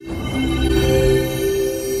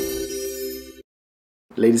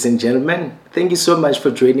Ladies and gentlemen, thank you so much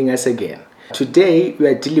for joining us again. Today we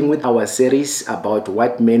are dealing with our series about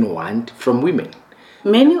what men want from women.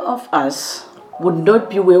 Many of us would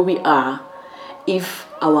not be where we are if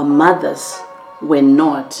our mothers were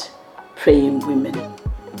not praying women.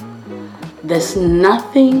 There's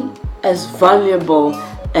nothing as valuable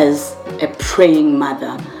as a praying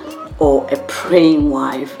mother or a praying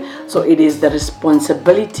wife. So it is the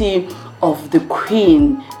responsibility of the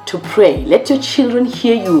queen to pray. Let your children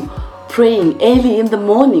hear you praying early in the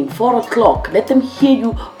morning, 4 o'clock. Let them hear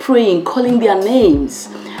you praying, calling their names.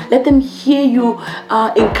 Let them hear you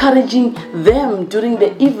encouraging them during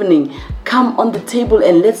the evening. Come on the table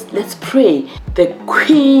and let's pray. The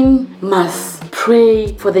queen must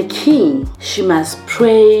pray for the king. She must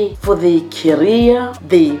pray for the career,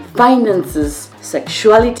 the finances,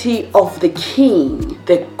 sexuality of the king.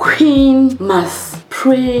 The queen must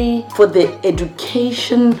pray for the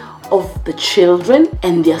education of the children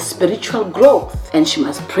and their spiritual growth. And she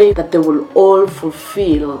must pray that they will all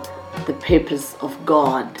fulfill the purpose of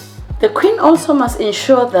God. The queen also must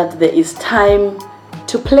ensure that there is time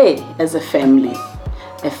to play as a family.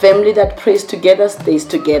 A family that prays together stays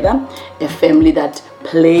together. A family that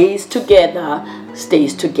plays together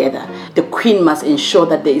stays together. The queen must ensure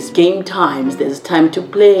that there is game times. There's time to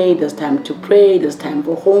play, there's time to pray, there's time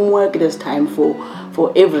for homework, there's time for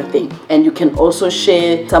everything. And you can also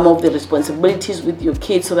share some of the responsibilities with your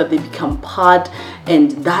kids so that they become part,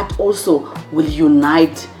 and that also will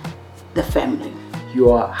unite the family.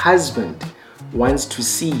 Your husband wants to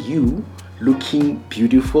see you looking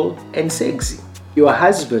beautiful and sexy. Your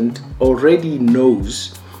husband already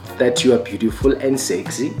knows that you are beautiful and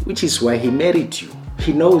sexy, which is why he married you.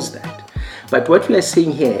 He knows that. But what we are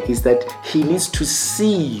saying here is that he needs to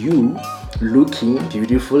see you looking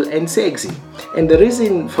beautiful and sexy. And the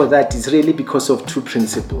reason for that is really because of two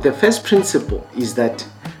principles. The first principle is that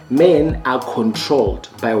men are controlled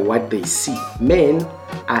by what they see. Men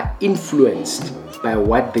are influenced by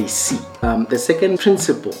what they see. The second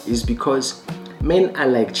principle is because men are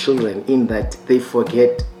like children in that they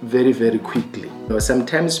forget very, very quickly.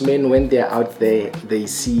 Sometimes men, when they're out there, they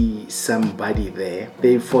see somebody there.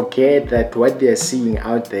 They forget that what they're seeing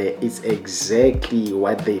out there is exactly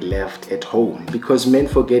what they left at home. Because men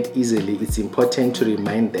forget easily, it's important to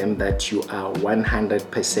remind them that you are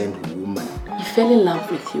 100% woman. He fell in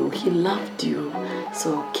love with you. He loved you.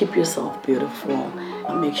 So keep yourself beautiful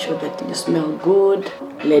and make sure that you smell good.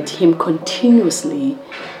 Let him continuously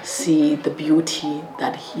see the beauty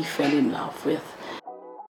that he fell in love with.